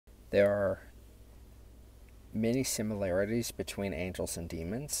There are many similarities between angels and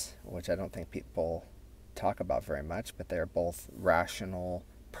demons, which I don't think people talk about very much, but they're both rational,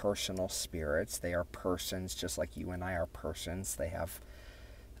 personal spirits. They are persons, just like you and I are persons. They have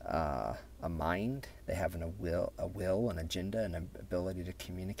a mind. They have a will, an agenda, an ability to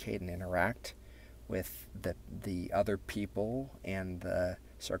communicate and interact with the other people and the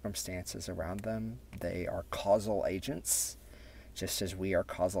circumstances around them. They are causal agents, just as we are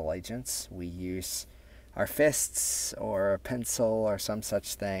causal agents. We use our fists or a pencil or some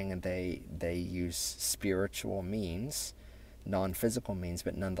such thing, and they use spiritual means, non-physical means,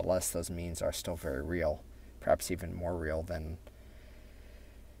 but nonetheless those means are still very real, perhaps even more real than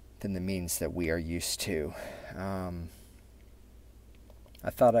the means that we are used to. I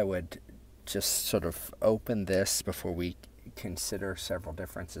thought I would just sort of open this before we consider several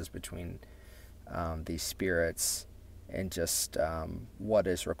differences between these spirits and just what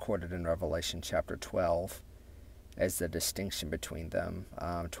is recorded in Revelation chapter 12 as the distinction between them.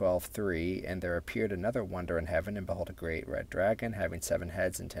 12:3, and there appeared another wonder in heaven, and behold, a great red dragon, having 7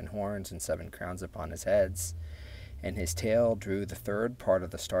 heads and 10 horns, and 7 crowns upon his heads. And his tail drew the third part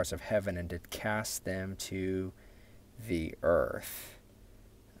of the stars of heaven, and did cast them to the earth.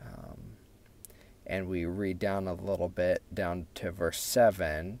 And we read down a little bit, down to verse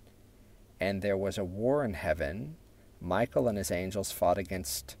 7, and there was a war in heaven. Michael and his angels fought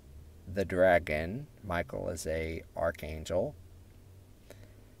against the dragon. Michael is a archangel.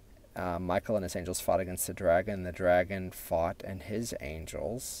 Michael and his angels fought against the dragon. The dragon fought and his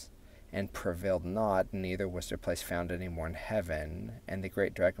angels, and prevailed not, neither was their place found any more in heaven. And the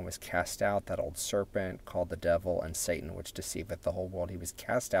great dragon was cast out, that old serpent, called the devil and Satan, which deceiveth the whole world. He was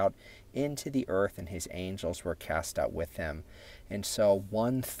cast out into the earth, and his angels were cast out with him. And so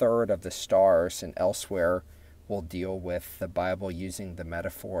 1/3 of the stars and elsewhere will deal with the Bible using the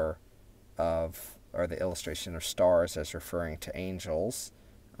metaphor of, or the illustration of stars as referring to angels.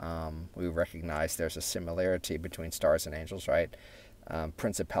 We recognize there's a similarity between stars and angels, right?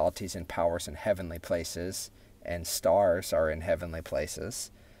 Principalities and powers in heavenly places, and stars are in heavenly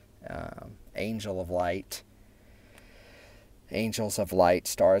places. Angels of light,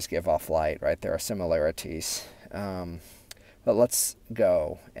 stars give off light, right? There are similarities. But let's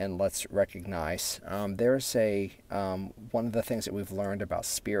go and let's recognize there's one of the things that we've learned about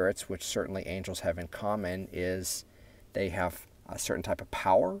spirits, which certainly angels have in common, is they have a certain type of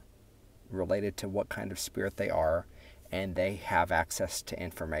power related to what kind of spirit they are, and they have access to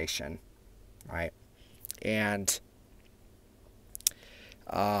information, right? And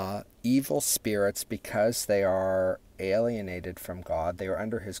evil spirits, because they are alienated from God, they are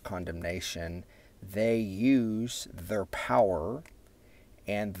under his condemnation, they use their power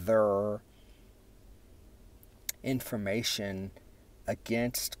and their information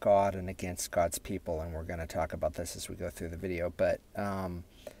against God and against God's people. And we're going to talk about this as we go through the video. But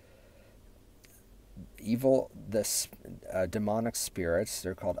demonic spirits,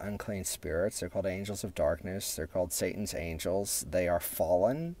 they're called unclean spirits. They're called angels of darkness. They're called Satan's angels. They are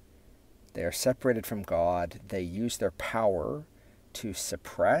fallen. They are separated from God. They use their power to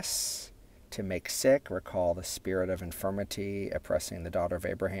suppress, to make sick. Recall the spirit of infirmity oppressing the daughter of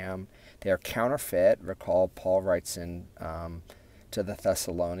Abraham. They are counterfeit. Recall Paul writes in to the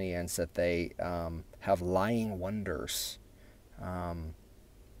Thessalonians that they have lying wonders.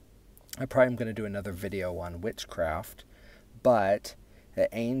 I probably am going to do another video on witchcraft, but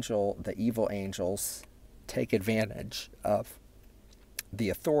the evil angels take advantage of the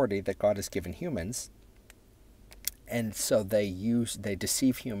authority that God has given humans, and so they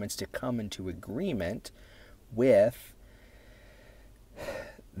deceive humans to come into agreement with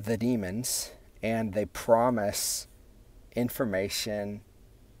the demons, and they promise information,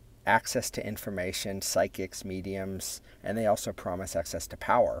 access to information, psychics, mediums, and they also promise access to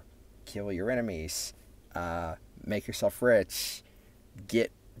power. Kill your enemies, make yourself rich,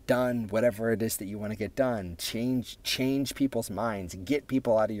 get done whatever it is that you want to get done, change people's minds, get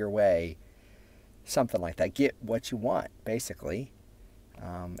people out of your way, something like that. Get what you want, basically.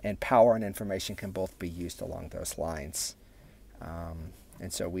 And power and information can both be used along those lines.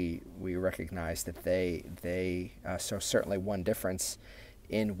 And so we recognize that so certainly one difference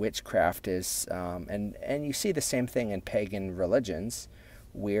in witchcraft is, and you see the same thing in pagan religions,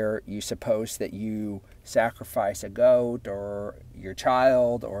 where you suppose that you sacrifice a goat or your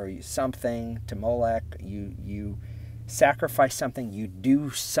child or something to Molech. You sacrifice something, you do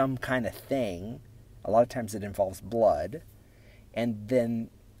some kind of thing. A lot of times it involves blood. And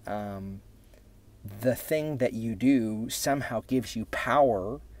then the thing that you do somehow gives you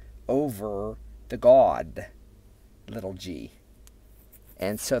power over the god, little g.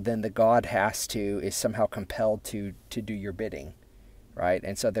 And so then the god is somehow compelled to do your bidding, right?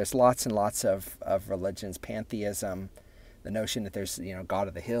 And so there's lots and lots of religions, pantheism, the notion that there's, God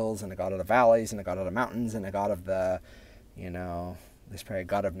of the hills and a God of the valleys and a God of the mountains and a God of the, there's probably a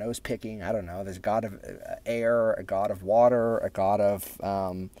God of nose picking. I don't know. There's a God of air, a God of water, a God of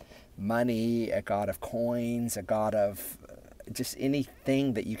money, a God of coins, a God of just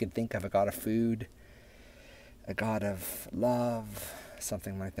anything that you could think of, a God of food, a God of love,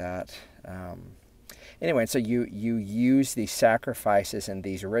 something like that. Anyway, so you use these sacrifices and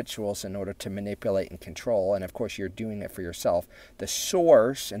these rituals in order to manipulate and control, and of course you're doing it for yourself. The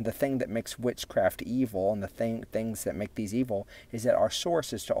source and the thing that makes witchcraft evil and the things that make these evil is that our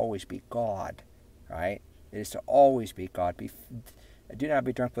source is to always be God, right? It is to always be God. Do not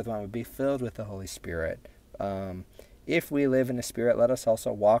be drunk with wine, but be filled with the Holy Spirit. If we live in the Spirit, let us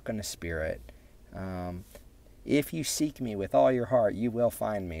also walk in the Spirit. If you seek me with all your heart, you will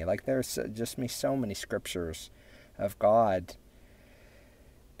find me. Like, there's just so many scriptures of God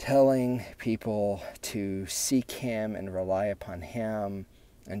telling people to seek him and rely upon him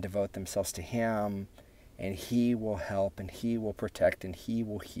and devote themselves to him, and he will help and he will protect and he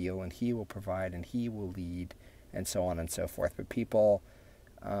will heal and he will provide and he will lead, and so on and so forth. But people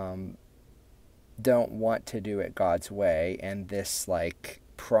don't want to do it God's way, and this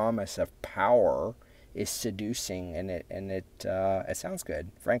promise of power is seducing, and it sounds good,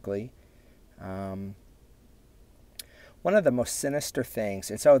 frankly. One of the most sinister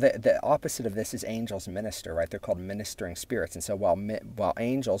things, and so the opposite of this is angels minister, right? They're called ministering spirits. And so while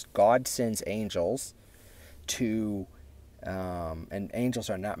angels, God sends angels to, and angels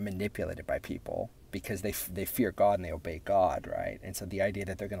are not manipulated by people because they fear God and they obey God, right? And so the idea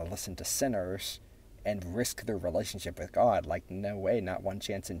that they're going to listen to sinners and risk their relationship with God, no way, not one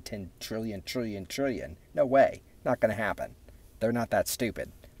chance in 10 trillion. No way, not going to happen. They're not that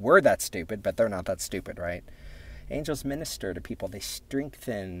stupid. We're that stupid, but they're not that stupid, right? Angels minister to people. They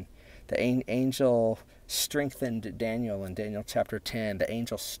strengthen. The angel strengthened Daniel in Daniel chapter 10. The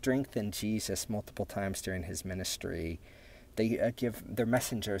angel strengthened Jesus multiple times during his ministry. They they're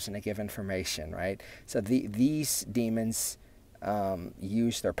messengers and they give information, right? So these demons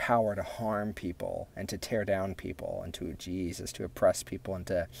use their power to harm people and to tear down people and to oppress people and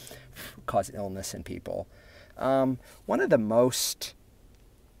to cause illness in people. One of the most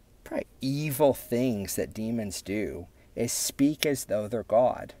probably evil things that demons do is speak as though they're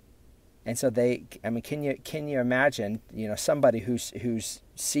God. And so can you imagine, somebody who's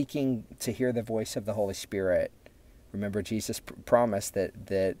seeking to hear the voice of the Holy Spirit? Remember, Jesus promised that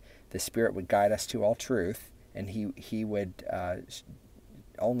the Spirit would guide us to all truth, and he would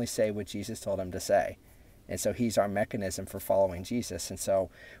only say what Jesus told him to say. And so he's our mechanism for following Jesus. And so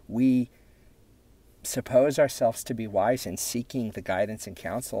we suppose ourselves to be wise in seeking the guidance and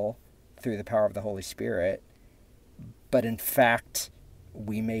counsel through the power of the Holy Spirit, but in fact,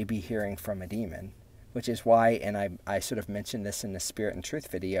 we may be hearing from a demon, which is why, and I sort of mentioned this in the Spirit and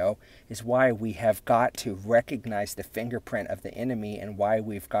Truth video, is why we have got to recognize the fingerprint of the enemy and why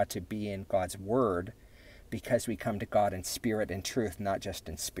we've got to be in God's Word, because we come to God in spirit and truth, not just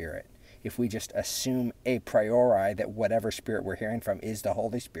in spirit. If we just assume a priori that whatever spirit we're hearing from is the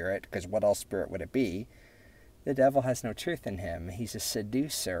Holy Spirit, because what else spirit would it be? The devil has no truth in him. He's a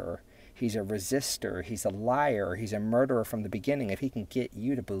seducer. He's a resistor. He's a liar. He's a murderer from the beginning. If he can get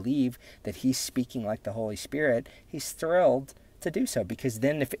you to believe that he's speaking like the Holy Spirit, he's thrilled to do so. Because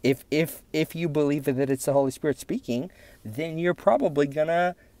then if you believe that it's the Holy Spirit speaking, then you're probably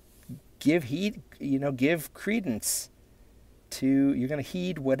gonna give heed, give credence to, you're going to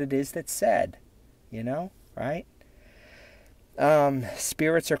heed what it is that's said, right?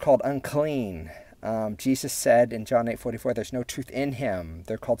 Spirits are called unclean. Jesus said in John 8:44, there's no truth in him.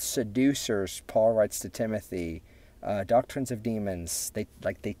 They're called seducers, Paul writes to Timothy. Doctrines of demons,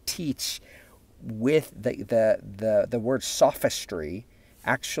 they teach with the word sophistry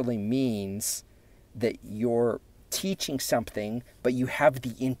actually means that you're teaching something, but you have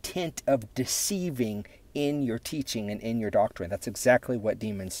the intent of deceiving in your teaching and in your doctrine. That's exactly what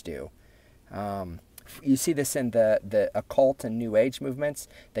demons do. You see this in the occult and New Age movements.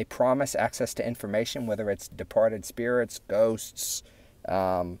 They promise access to information, whether it's departed spirits, ghosts,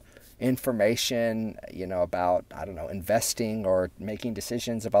 information, about, investing or making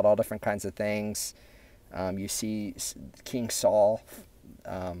decisions about all different kinds of things. You see King Saul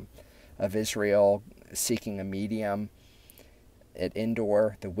of Israel seeking a medium at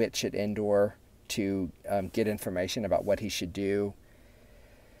Endor, the witch at Endor, to get information about what he should do.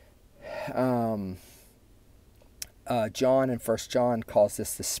 John in 1 John calls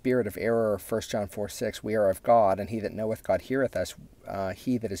this the spirit of error. 1 John 4:6, we are of God, and he that knoweth God heareth us.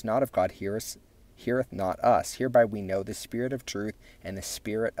 He that is not of God heareth not us. Hereby we know the spirit of truth and the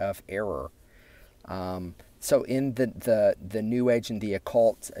spirit of error. So in the New Age and the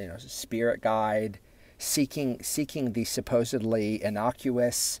occult, spirit guide, seeking the supposedly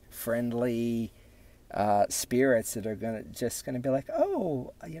innocuous, friendly spirits that are just gonna be like,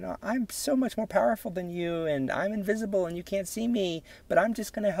 oh, I'm so much more powerful than you, and I'm invisible and you can't see me, but I'm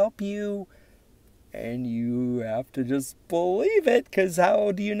just gonna help you, and you have to just believe it, because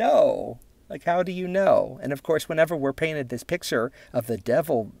how do you know? Like, how do you know? And of course, whenever we're painted this picture of the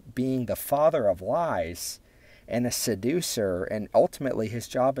devil being the father of lies and a seducer, and ultimately his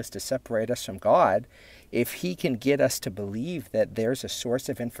job is to separate us from God, if he can get us to believe that there's a source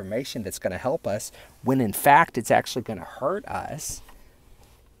of information that's going to help us, when in fact it's actually going to hurt us,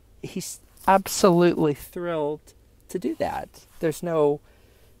 he's absolutely thrilled to do that. There's no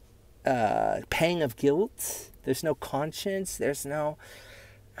pang of guilt. There's no conscience. There's no,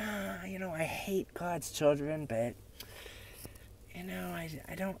 I hate God's children, but,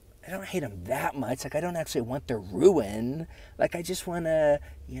 I don't hate them that much. Like, I don't actually want their ruin. Like, I just want to,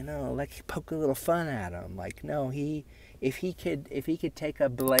 poke a little fun at them. Like, no, if he could take a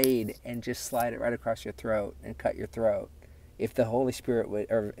blade and just slide it right across your throat and cut your throat, if the Holy Spirit would,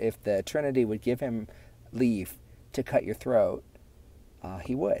 or if the Trinity would give him leave to cut your throat,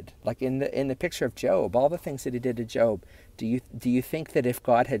 he would. Like in the picture of Job, all the things that he did to Job, do you think that if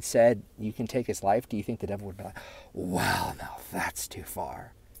God had said you can take his life, do you think the devil would be like, well, no, that's too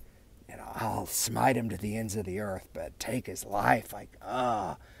far. I'll smite him to the ends of the earth, but take his life,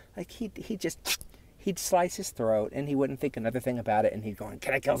 he'd slice his throat, and he wouldn't think another thing about it, and he'd go,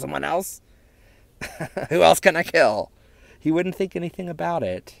 can I kill someone else? Who else can I kill? He wouldn't think anything about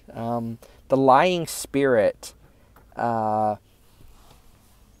it. The lying spirit, and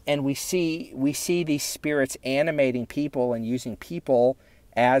we see these spirits animating people and using people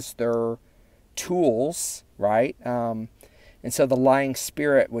as their tools, right? And so the lying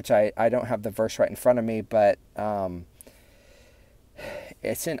spirit, which I don't have the verse right in front of me, but I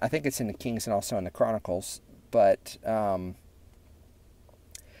think it's in the Kings and also in the Chronicles. But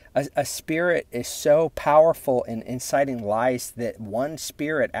a spirit is so powerful in inciting lies that one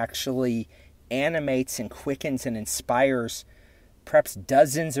spirit actually animates and quickens and inspires perhaps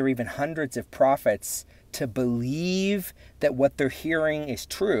dozens or even hundreds of prophets to believe that what they're hearing is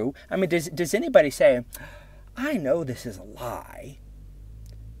true. I mean, does anybody say, I know this is a lie,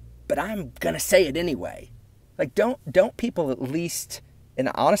 but I'm going to say it anyway? Like, don't people at least, and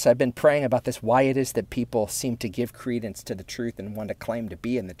honestly, I've been praying about this, why it is that people seem to give credence to the truth and want to claim to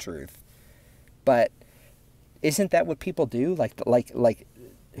be in the truth. But isn't that what people do? Like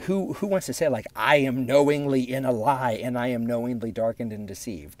who wants to say, like, I am knowingly in a lie and I am knowingly darkened and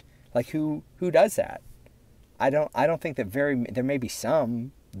deceived? Like, who does that? I don't think that there may be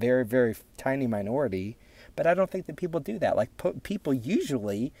some very, very tiny minority, but I don't think that people do that. Like, people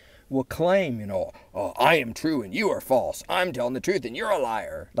usually will claim, oh, I am true and you are false. I'm telling the truth and you're a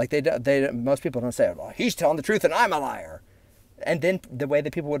liar. Like, most people don't say, well, he's telling the truth and I'm a liar. And then the way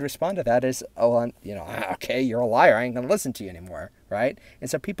that people would respond to that is, oh, okay, you're a liar. I ain't going to listen to you anymore, right? And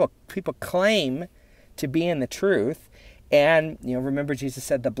so people claim to be in the truth. And, remember Jesus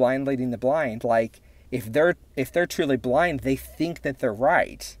said the blind leading the blind. Like, if they're truly blind, they think that they're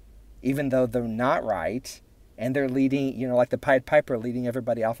right, even though they're not right. And they're leading, like the Pied Piper leading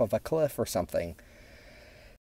everybody off of a cliff or something.